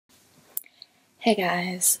Hey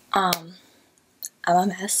guys, I'm a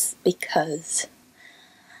mess because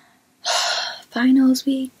finals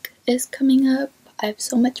week is coming up. I have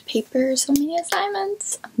so much paper, so many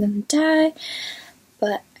assignments. I'm gonna die,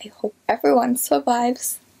 but I hope everyone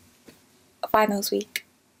survives finals week,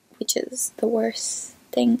 which is the worst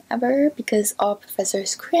thing ever because all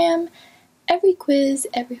professors cram every quiz,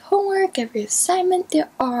 every homework, every assignment there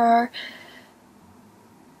are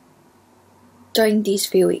during these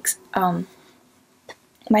few weeks.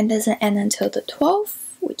 Mine doesn't end until the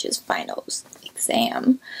 12th, which is finals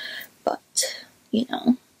exam, but you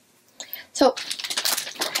know. So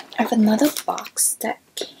I have another box that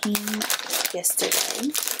came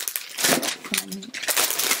yesterday from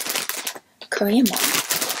Korean Mom.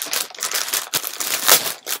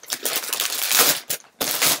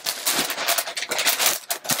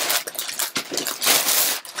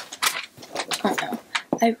 I don't know.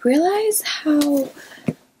 I realize how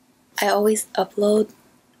I always upload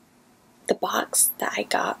the box that I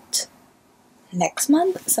got next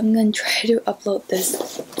month, so I'm gonna try to upload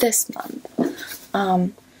this month.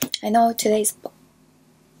 I know today's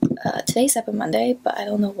Cyber Monday, but I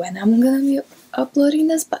don't know when I'm gonna be uploading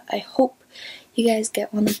this, but I hope you guys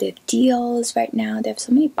get one of their deals right now. They have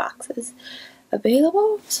so many boxes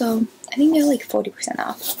available, so I think they're like 40%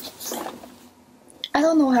 off. I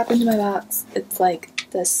don't know what happened to my box. It's like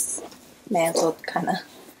this mantle kind of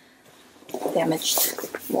damaged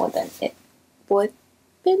more than it would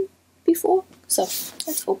been before, so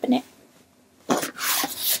let's open it.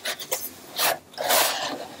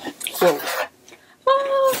 Whoa.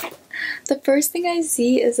 Ah, the first thing I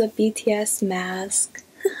see is a BTS mask.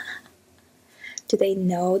 Do they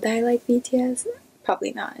know that I like BTS?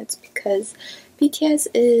 Probably not. It's because BTS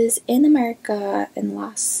is in America, in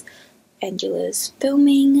Los Angeles,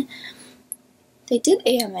 filming. They did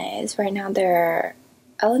AMAs. Right now they're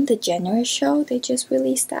Ellen DeGeneres show. They just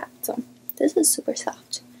released that, so this is super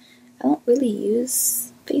soft. I don't really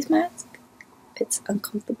use face mask. It's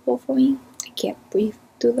uncomfortable for me. I can't breathe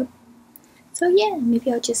through them. So yeah,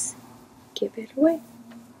 maybe I'll just give it away.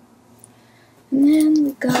 And then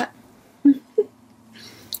we got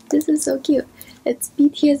this is so cute. It's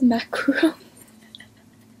BTS macaron.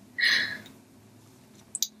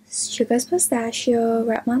 Sugar's pistachio,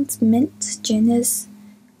 Ratman's mint, Jin is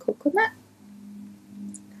coconut,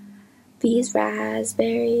 V's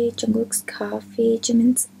raspberry, Jungkook's coffee,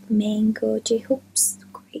 Jimin's mango, J-Hope's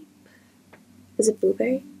grape. Is it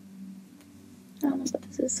blueberry? I don't know, but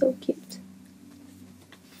this is so cute.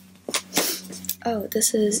 Oh,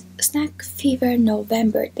 this is SnackFever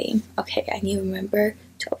November theme. Okay, I need to remember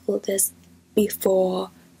to upload this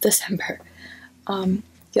before December.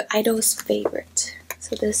 Your idol's favorite.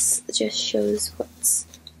 So this just shows what's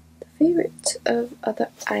the favorite of other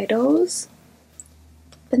idols.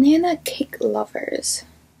 Banana Cake Lovers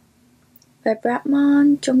by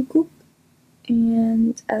Bratman, Jungkook,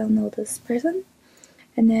 and I don't know this person.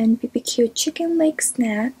 And then BBQ Chicken Leg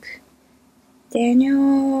Snack,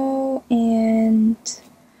 Daniel, and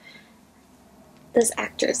this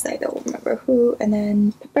actress I don't remember who. And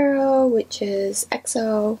then Pepero, which is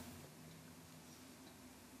EXO.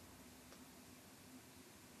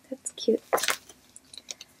 That's cute.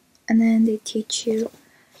 And then they teach you.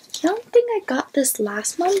 I don't think I got this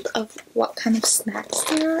last month of what kind of snacks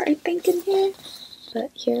there are, I think, in here.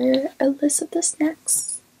 But here are a list of the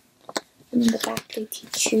snacks. And in the back they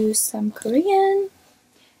teach you some Korean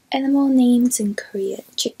animal names in Korean.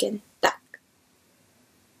 Chicken, dak,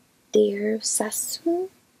 deer, sasu.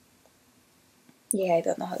 Yeah, I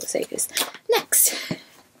don't know how to say this. Next!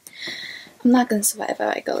 I'm not gonna survive if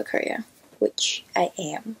I go to Korea, which I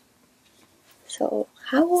am. So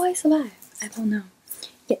how will I survive? I don't know.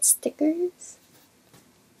 Get stickers.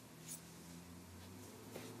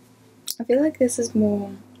 I feel like this is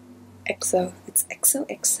more EXO. It's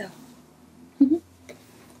EXO.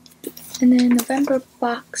 And then November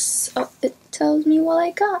box. Oh, it tells me what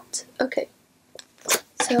I got. Okay.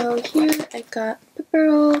 So here I got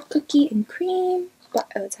Pepero Cookie and Cream. Oh,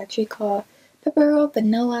 it's actually called Pepero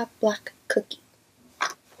Vanilla Black Cookie.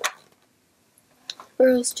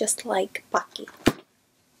 Pepero's just like Pocky.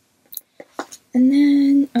 And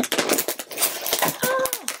then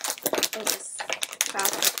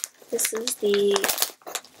this is the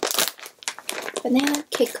Banana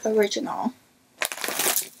Cake Original.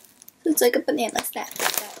 So it's like a banana snack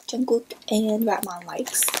that Jungkook and Ratman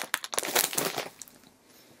likes.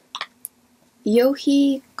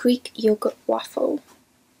 Yohi Greek Yogurt Waffle.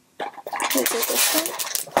 Is it this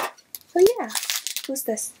one? Oh yeah, who's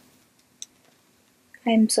this?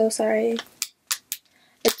 I'm so sorry.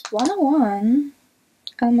 It's 101.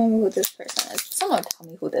 I don't remember who this person is. Someone tell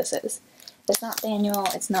me who this is. It's not Daniel.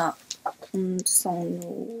 It's not Song.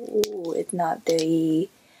 It's not the.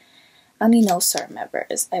 I only know certain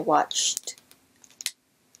members. I watched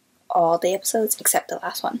all the episodes except the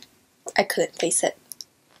last one. I couldn't face it.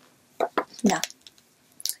 No.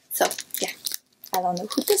 So yeah, I don't know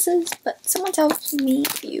who this is, but someone tell me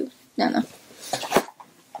if you. No.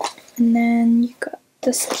 And then you got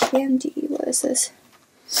this candy. What is this?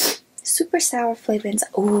 Super sour flavorings.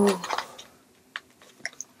 Oh,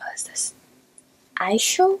 what is this?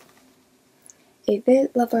 Aisho? A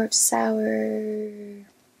bit lover of sour.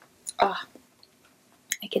 Ah,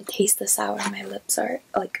 I can taste the sour. My lips are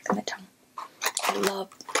like on my tongue. I love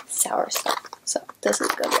sour stuff. So this is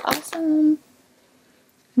gonna be awesome.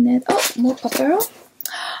 And then more pepperoni.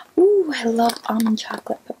 Ooh, I love almond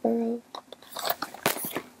chocolate pepperoni.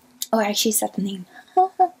 Oh, I actually said the name.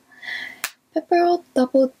 Pepperoni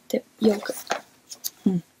double dip yogurt.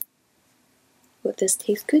 Will this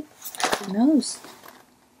taste good? Who knows?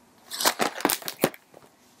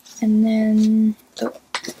 And then,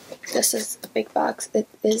 this is a big box. It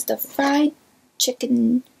is the fried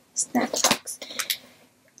chicken snack box.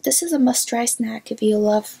 This is a must-try snack if you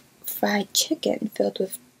love fried chicken, filled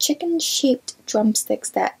with chicken-shaped drumsticks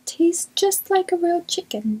that taste just like a real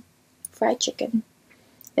chicken. Fried chicken.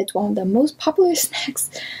 It's one of the most popular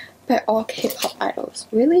snacks by all K-pop idols.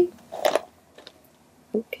 Really?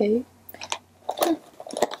 Okay.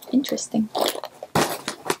 Interesting.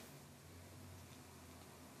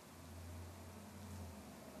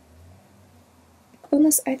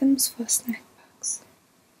 Bonus items for snack box.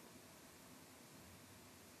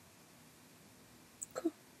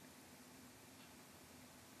 Cool.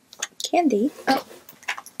 Candy. Oh.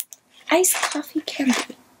 Iced coffee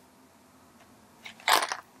candy.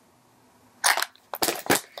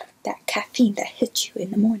 That caffeine that hits you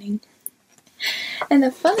in the morning. And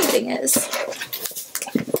the funny thing is,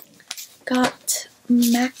 got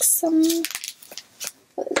Maxim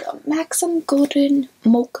Golden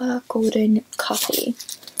Mocha Golden Coffee.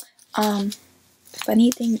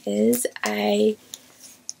 Funny thing is, I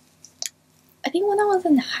think when I was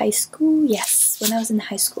in high school, when I was in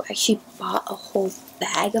high school, I actually bought a whole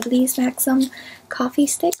bag of these Maxim coffee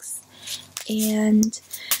sticks, and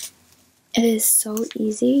it is so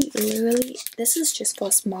easy. Literally, this is just for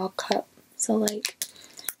a small cup. So like,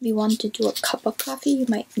 if you want to do a cup of coffee, you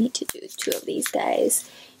might need to do 2 of these guys.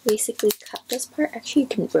 You basically cut this part. Actually, you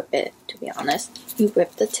can rip it, to be honest. You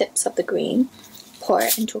rip the tips of the green, pour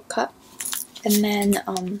it into a cup, and then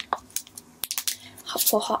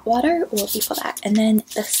for hot water or before that. And then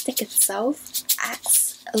the stick itself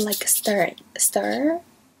acts like a stir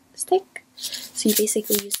stick. So you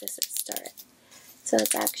basically use this to stir it. So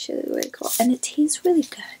it's actually really cool, and it tastes really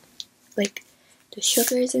good. Like, the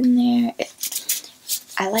sugar is in there.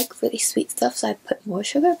 I like really sweet stuff, so I put more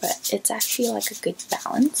sugar, but it's actually like a good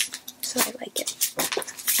balance, so I like it.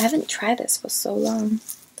 I haven't tried this for so long.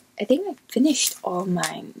 I think I finished all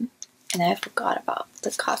mine, and I forgot about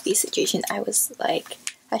the coffee situation. I was like,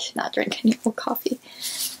 I should not drink any more coffee.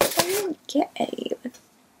 I didn't get any.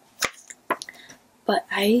 But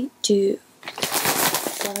I do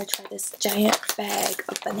want to try this giant bag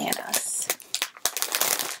of bananas.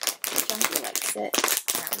 Junkie likes it.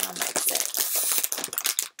 My mom likes it.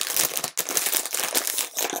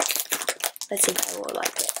 Let's see if I will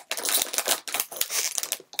like it.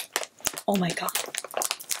 Oh my god.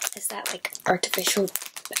 Is that like artificial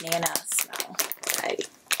banana smell?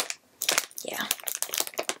 Yeah.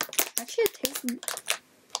 Actually,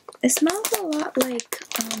 it smells a lot like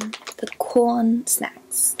the corn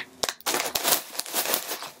snacks.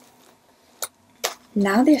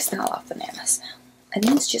 Now they smell off bananas now. I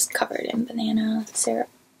think it's just covered in banana syrup.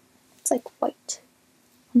 It's like white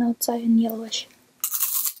on the outside and yellowish.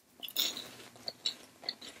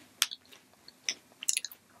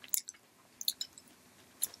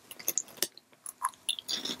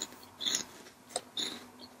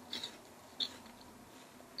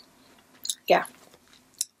 Yeah.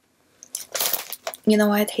 You know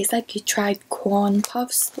what it tastes like? You tried corn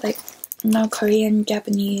puffs, like, Korean,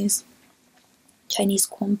 Japanese, Chinese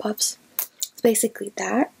corn puffs. It's basically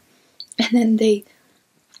that. And then they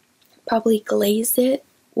probably glazed it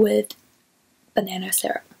with banana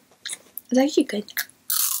syrup. It's actually good.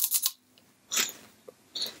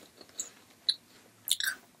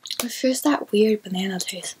 It's just that weird banana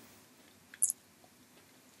taste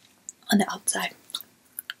on the outside.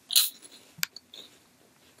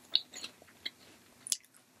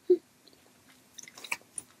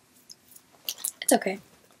 It's okay.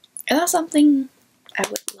 It's not something I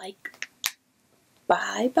would like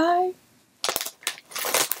buy.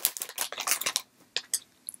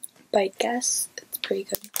 but I guess it's pretty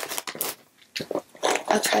good.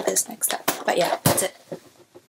 I'll try this next time. But yeah, that's it.